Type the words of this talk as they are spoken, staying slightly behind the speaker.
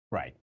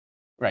Right.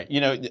 Right.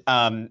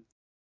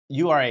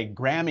 You are a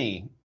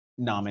Grammy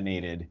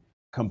nominated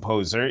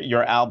composer.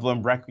 Your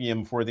album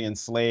Requiem for the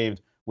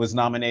Enslaved was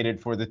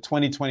nominated for the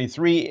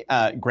 2023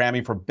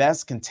 Grammy for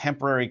Best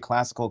Contemporary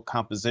Classical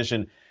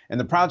Composition. And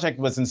the project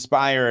was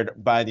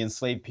inspired by the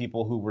enslaved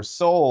people who were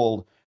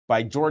sold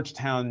by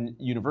Georgetown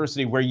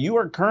University, where you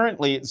are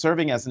currently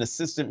serving as an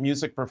assistant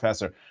music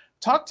professor.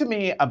 Talk to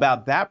me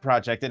about that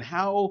project and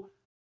how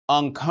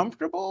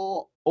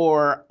uncomfortable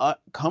or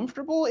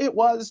comfortable it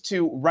was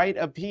to write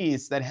a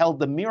piece that held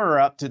the mirror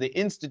up to the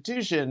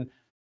institution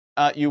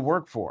you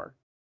work for.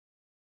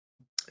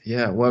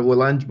 Yeah,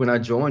 when I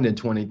joined in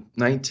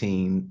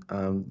 2019,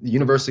 the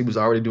university was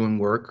already doing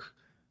work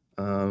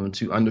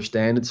to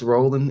understand its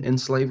role in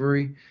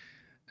slavery,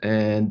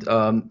 and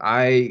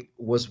I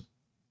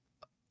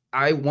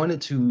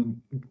wanted to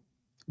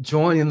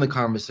join in the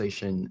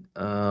conversation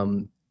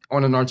on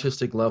an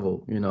artistic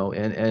level,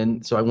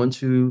 and so I went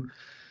to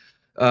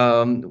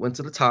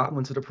the top,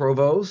 went to the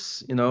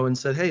provost, and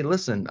said, "Hey,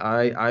 listen,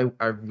 I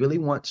really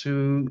want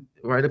to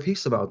write a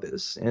piece about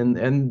this,"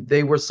 and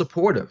they were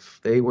supportive.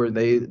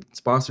 They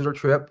sponsored a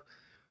trip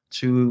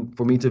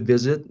for me to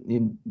visit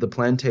the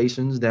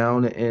plantations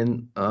down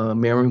in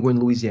Maringouin,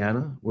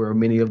 Louisiana, where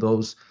many of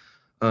those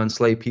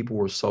enslaved people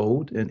were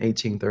sold in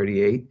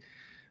 1838.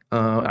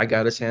 I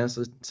got a chance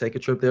to take a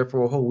trip there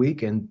for a whole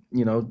week and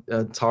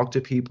talk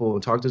to people,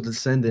 talk to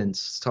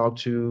descendants, talk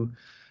to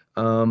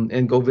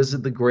and go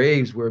visit the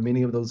graves where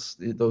many of those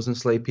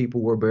enslaved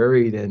people were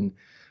buried. And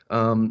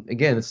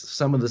again, it's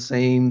some of the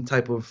same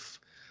type of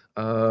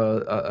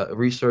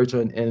research,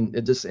 and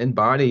it just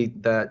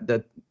embodied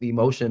that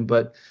emotion.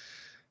 But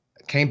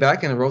came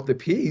back and I wrote the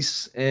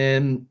piece,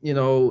 and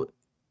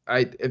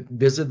I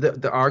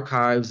visited the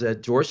archives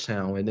at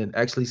Georgetown, and then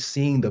actually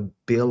seeing the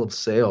bill of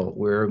sale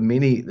where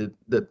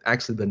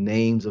actually the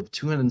names of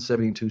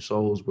 272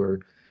 souls were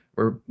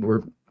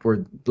were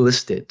were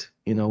listed,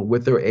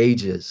 with their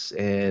ages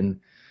and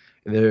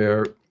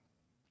their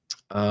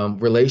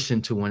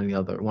relation to one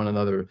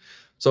another.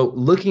 So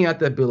looking at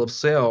that bill of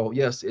sale,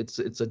 yes, it's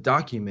a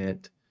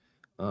document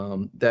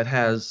that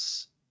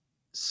has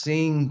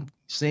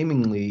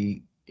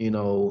seemingly,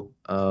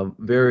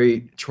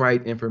 very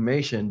trite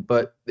information,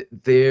 but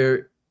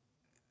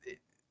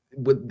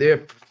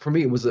for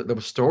me, there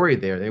was story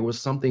there. There was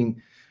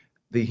something.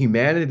 The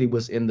humanity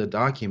was in the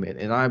document,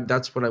 and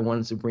that's what I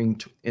wanted to bring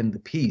in the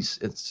piece.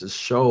 It's to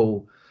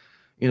show,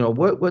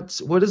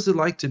 what is it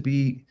like to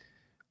be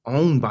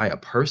owned by a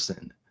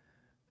person,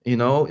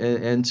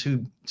 and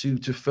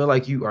to feel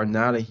like you are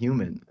not a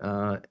human,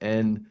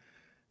 and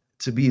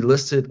to be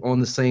listed on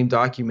the same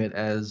document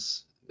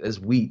as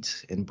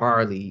wheat and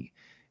barley,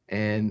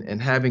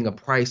 and having a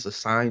price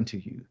assigned to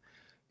you.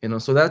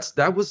 So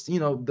that was,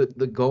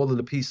 the goal of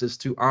the piece is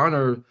to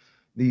honor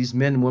these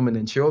men, women,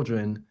 and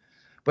children,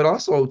 but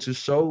also to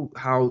show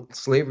how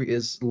slavery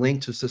is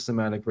linked to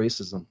systematic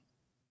racism,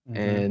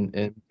 Mhm.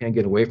 and can't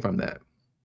get away from that.